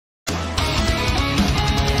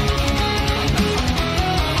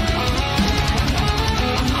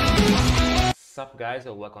up guys,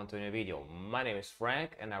 and welcome to a new video. My name is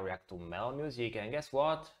Frank and I react to metal music, and guess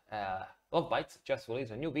what? LOVEBITES just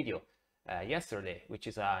released a new video yesterday, which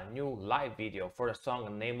is a new live video for the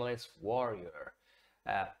song Nameless Warrior.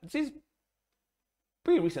 This is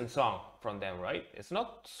pretty recent song from them, right? It's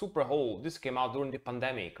not super old. This came out during the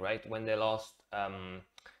pandemic, right? When they lost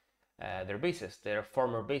their bassist, their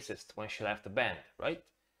former bassist, when she left the band, right?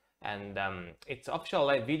 And it's official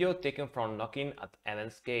live video taken from Knockin at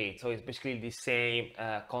Heaven's Gate. So it's basically the same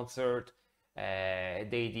concert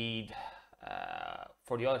they did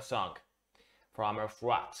for the other song from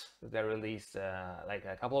Rat that they released like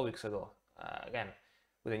a couple of weeks ago. Again,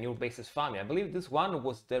 with a new bassist family. I believe this one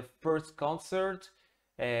was their first concert.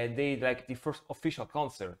 They like the first official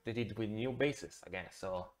concert they did with new bassist again.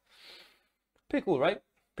 So pretty cool, right?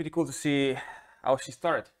 Pretty cool to see how she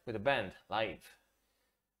started with the band live.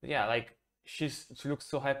 Yeah, like she looks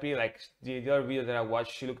so happy. Like the other video that I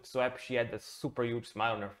watched, she looked so happy. She had a super huge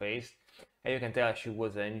smile on her face, and you can tell she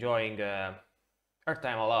was enjoying her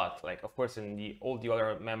time a lot. Like, of course, in all the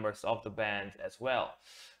other members of the band as well.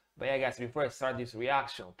 But yeah, guys, before I start this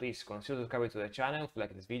reaction, please consider subscribing to the channel. If you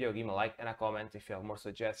like this video, give me a like and a comment. If you have more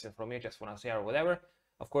suggestions from me, just want to say or whatever.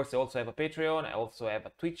 Of course, I also have a Patreon. I also have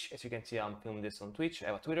a Twitch. As you can see, I'm filming this on Twitch. I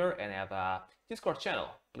have a Twitter and I have a Discord channel.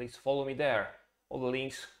 Please follow me there. All the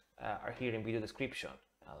links are here in video description.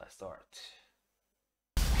 Now let's start.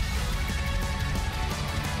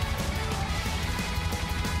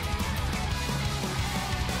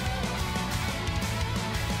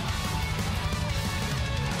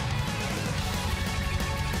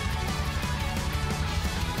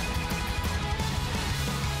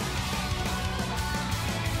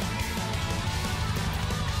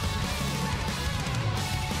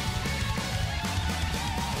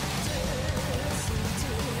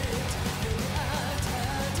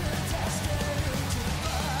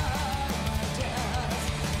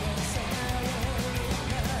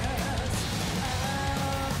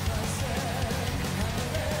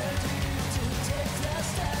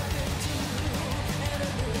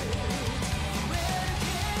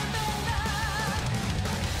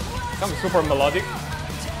 Sounds super melodic.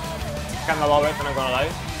 Kinda love it, I'm not gonna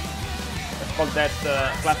lie. It's got that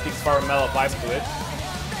classic power metal vibe to it.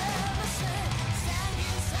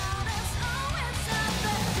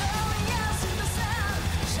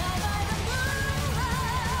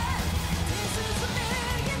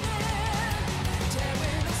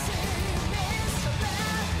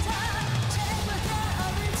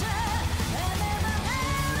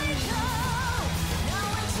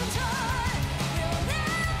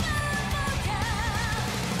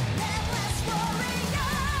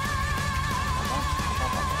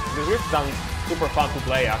 The riff sounds super fun to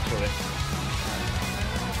play, actually.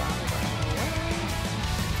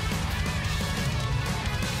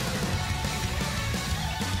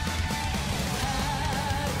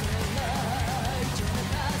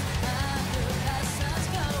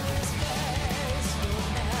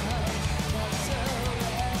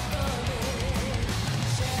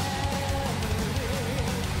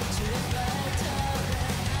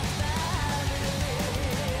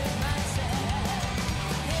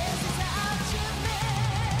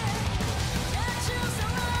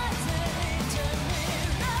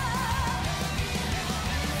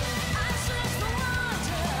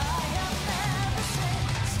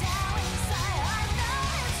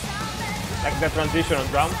 Like the transition on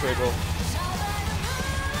drums, pretty cool.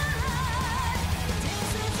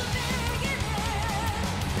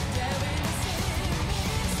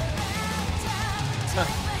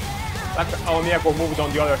 Like how Miyako moved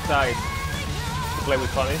on the other side to play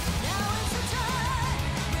with Sonny.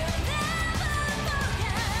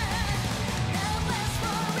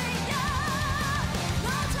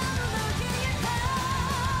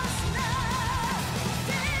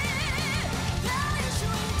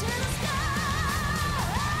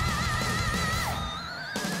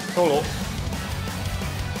 Solo,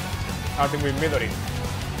 starting with Midori.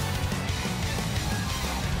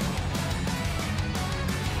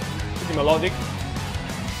 Pretty melodic,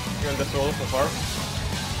 even the solo so far.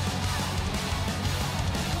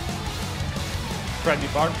 Freddy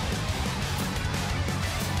part.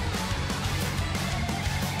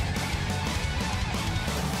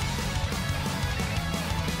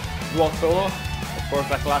 Dual solo, of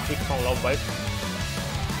course, a classic from LOVEBITES.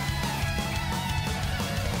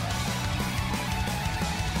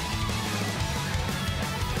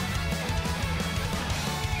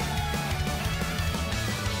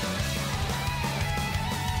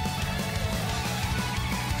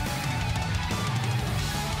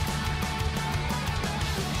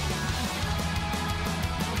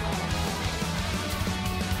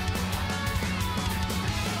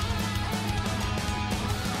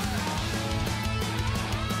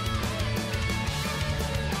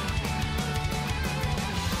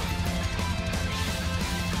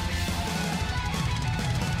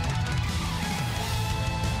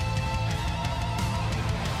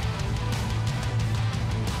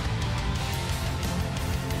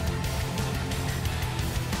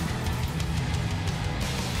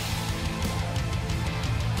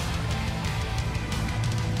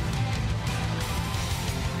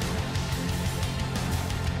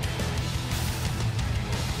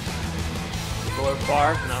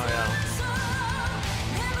 part now, yeah.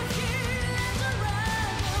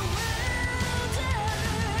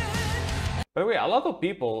 By the way, a lot of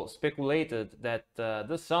people speculated that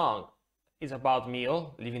this song is about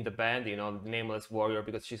Mio leaving the band, you know, the Nameless Warrior,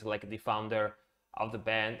 because she's like the founder of the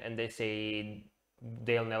band, and they say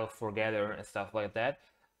they'll never forget her and stuff like that.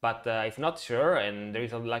 But it's not sure, and there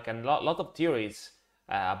is like a lot of theories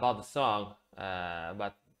about the song.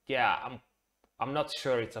 But yeah, I'm not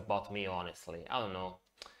sure it's about me, honestly. I don't know.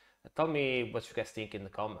 Tell me what you guys think in the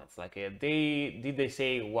comments. Like, did they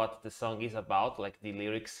say what the song is about, like the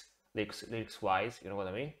lyrics wise? You know what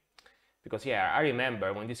I mean? Because yeah, I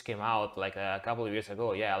remember when this came out like a couple of years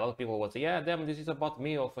ago. Yeah, a lot of people was, yeah, damn, this is about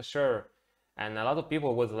Mio for sure. And a lot of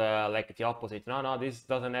people was like the opposite. No, this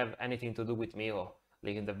doesn't have anything to do with Mio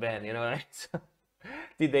leaving the band. You know what I mean? So,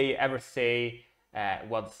 did they ever say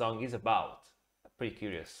what the song is about? Pretty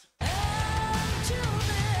curious.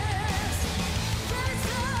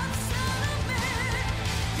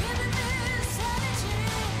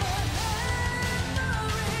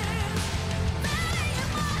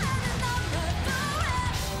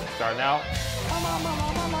 Start now.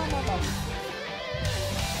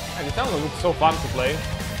 And it sounds like so fun to play. I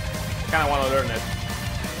kind of want to learn it.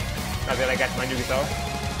 Now that I got my new guitar.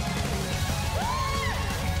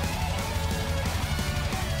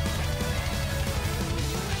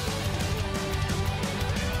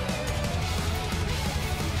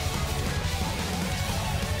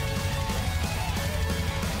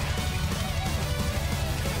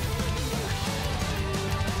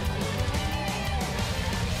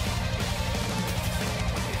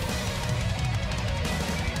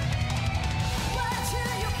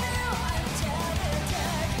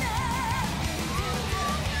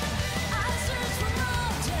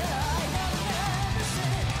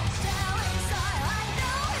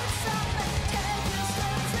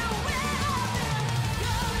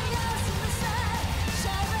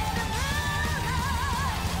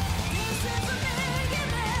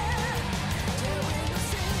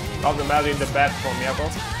 Love the melody in the back from Miyako.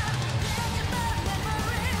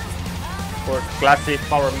 Of course, classic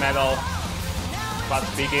power metal, fast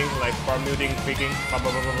speaking, like power muting speaking.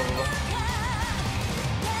 Super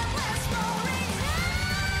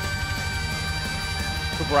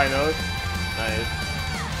high notes. Nice.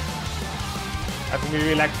 I think we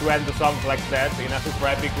really like to end the songs like that in a super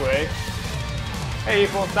epic way. Hey,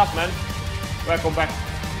 what's up, man? Welcome back.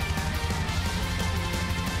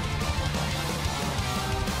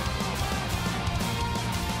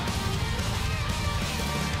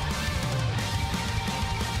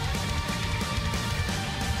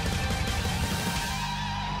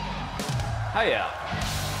 Oh yeah.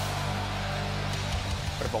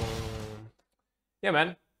 Yeah,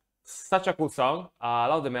 man. Such a cool song. I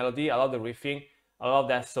love the melody, I love the riffing, I love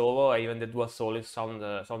that solo, even the dual solo is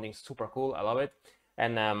sounding super cool. I love it.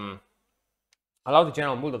 And I love the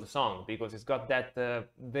general mood of the song because it's got that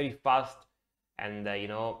very fast and you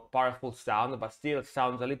know, powerful sound, but still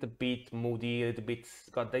sounds a little bit moody,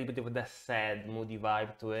 got a little bit of that sad, moody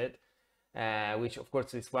vibe to it. Which of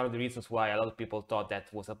course is one of the reasons why a lot of people thought that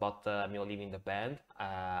was about Mio leaving the band.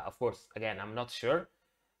 Of course, again, I'm not sure.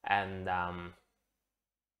 And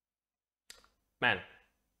man,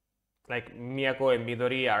 like Miyako and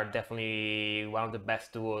Midori are definitely one of the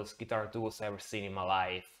best guitar duos I've ever seen in my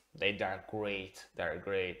life. They're great. They're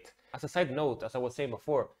great. As a side note, as I was saying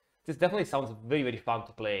before, this definitely sounds very, very fun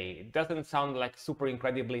to play. It doesn't sound like super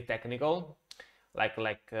incredibly technical, like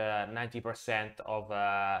 90% of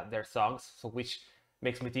their songs, so which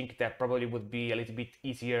makes me think that probably would be a little bit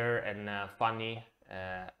easier and funny,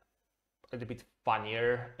 a little bit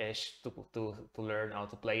funnier-ish to learn how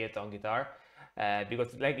to play it on guitar,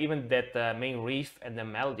 because like even that main riff and the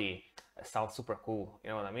melody sounds super cool. You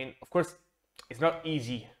know what I mean? Of course, it's not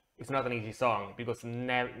easy. It's not an easy song because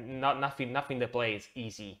nothing they play is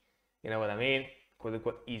easy. You know what I mean? Quote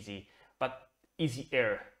unquote easy, but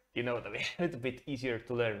easier. You know what I mean? A little bit easier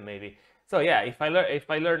to learn, maybe. So yeah, if I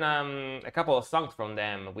learn a couple of songs from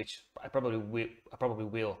them, which I probably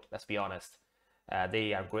will. Let's be honest,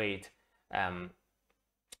 they are great. I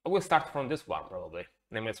will start from this one probably,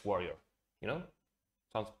 Nameless Warrior. You know,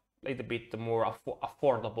 sounds a little bit more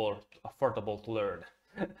affordable to learn.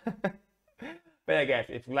 But yeah, guys,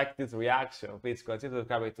 if you like this reaction, please consider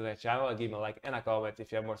subscribing to the channel, give me a like and a comment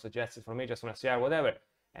if you have more suggestions for me, just want to share, whatever.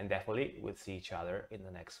 And definitely we'll see each other in the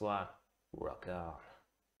next one. Rock on.